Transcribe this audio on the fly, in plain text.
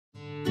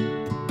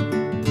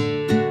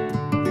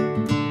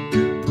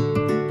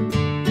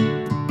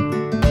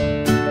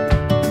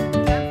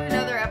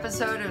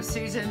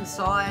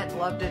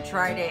loved it,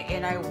 tried it,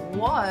 and I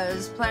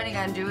was planning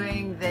on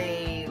doing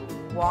the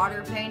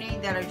water painting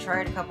that I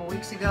tried a couple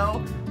weeks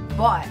ago,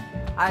 but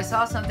I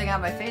saw something on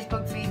my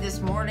Facebook feed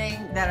this morning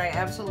that I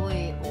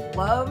absolutely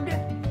loved,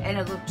 and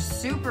it looked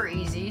super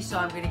easy, so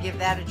I'm going to give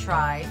that a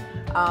try.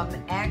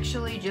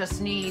 Actually just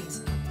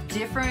needs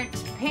different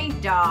paint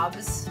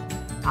daubs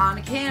on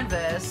a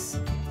canvas,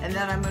 and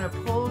then I'm going to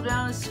pull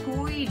down a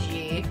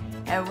squeegee,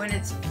 and when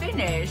it's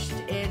finished,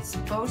 it's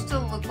supposed to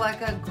look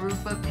like a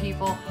group of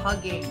people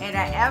hugging, and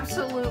I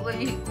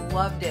absolutely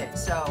loved it.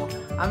 So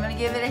I'm going to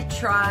give it a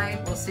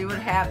try. We'll see what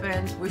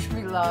happens. Wish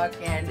me luck,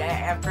 and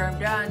after I'm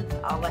done,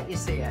 I'll let you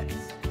see it.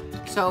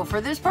 So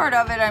for this part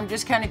of it, I'm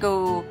just kind of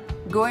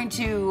going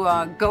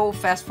to go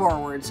fast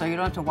forward, so you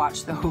don't have to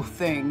watch the whole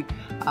thing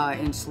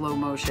in slow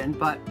motion,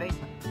 but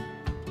basically.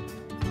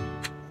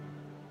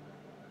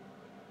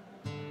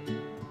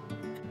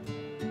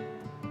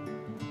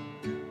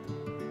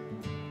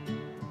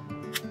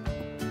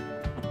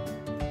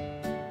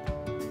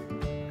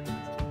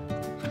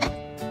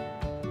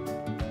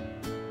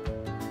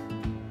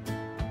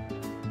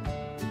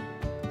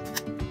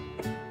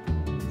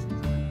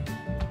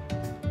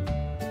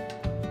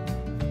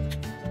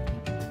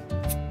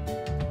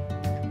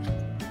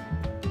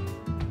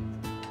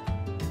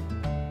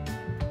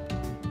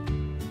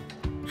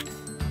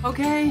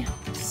 Okay,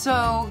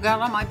 so got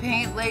all my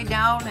paint laid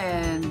down,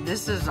 and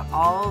this is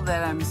all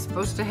that I'm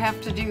supposed to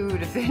have to do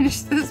to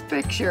finish this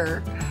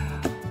picture.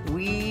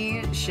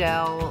 We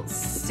shall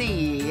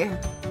see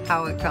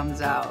how it comes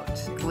out.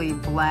 Basically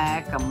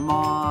black, a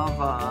mauve,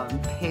 a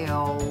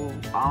pale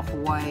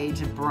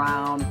off-white,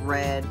 brown,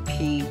 red,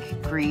 pink,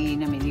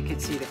 green. I mean, you can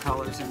see the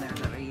colors in there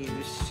that I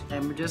used.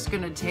 And we're just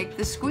gonna take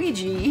the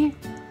squeegee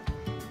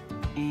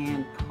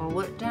and pull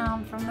it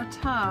down from the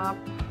top.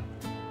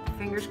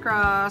 Fingers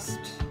crossed.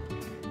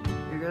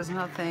 Here goes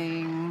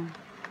nothing.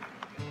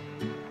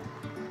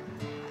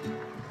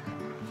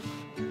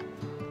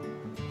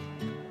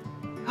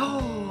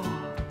 Oh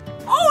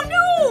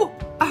no!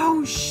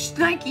 Oh,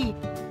 shnikey.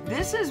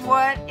 This is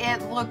what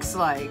it looks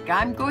like.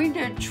 I'm going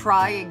to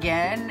try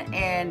again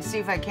and see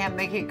if I can't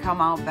make it come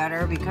out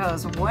better,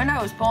 because when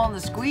I was pulling the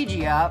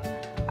squeegee up,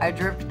 I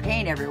dripped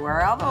paint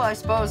everywhere. Although I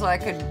suppose I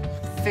could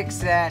fix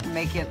that and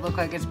make it look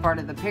like it's part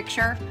of the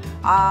picture.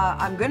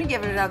 I'm gonna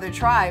give it another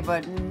try,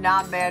 but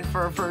not bad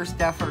for a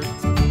first effort.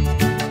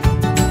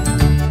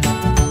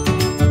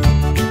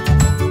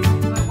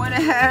 I went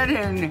ahead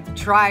and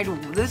tried,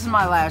 this is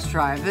my last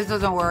try. If this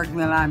doesn't work,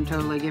 then I'm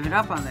totally giving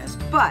up on this.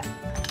 But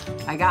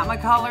I got my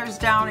colors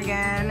down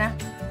again,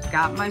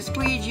 got my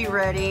squeegee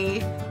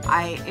ready.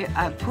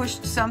 I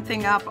pushed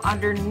something up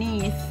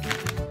underneath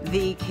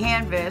the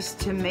canvas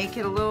to make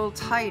it a little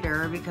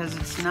tighter, because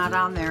it's not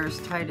on there as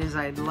tight as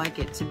I'd like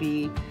it to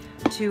be,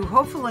 to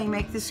hopefully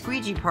make the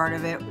squeegee part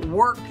of it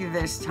work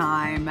this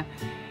time.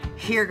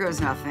 Here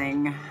goes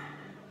nothing.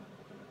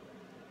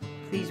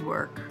 Please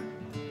work.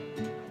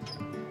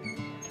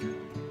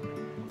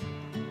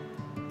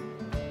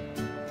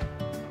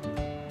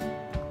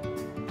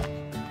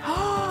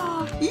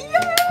 Yay!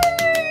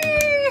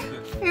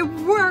 It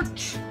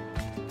worked!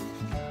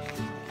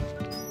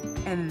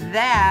 And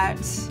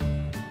that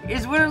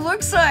is what it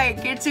looks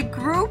like. It's a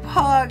group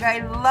hug.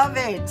 I love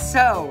it.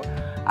 So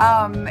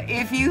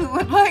if you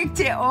would like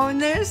to own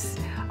this,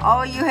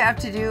 all you have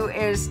to do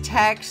is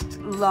text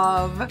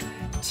LOVE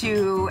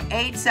to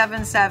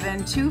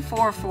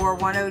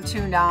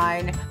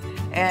 877-244-1029,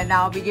 and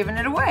I'll be giving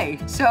it away.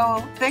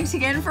 So thanks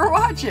again for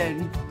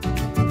watching.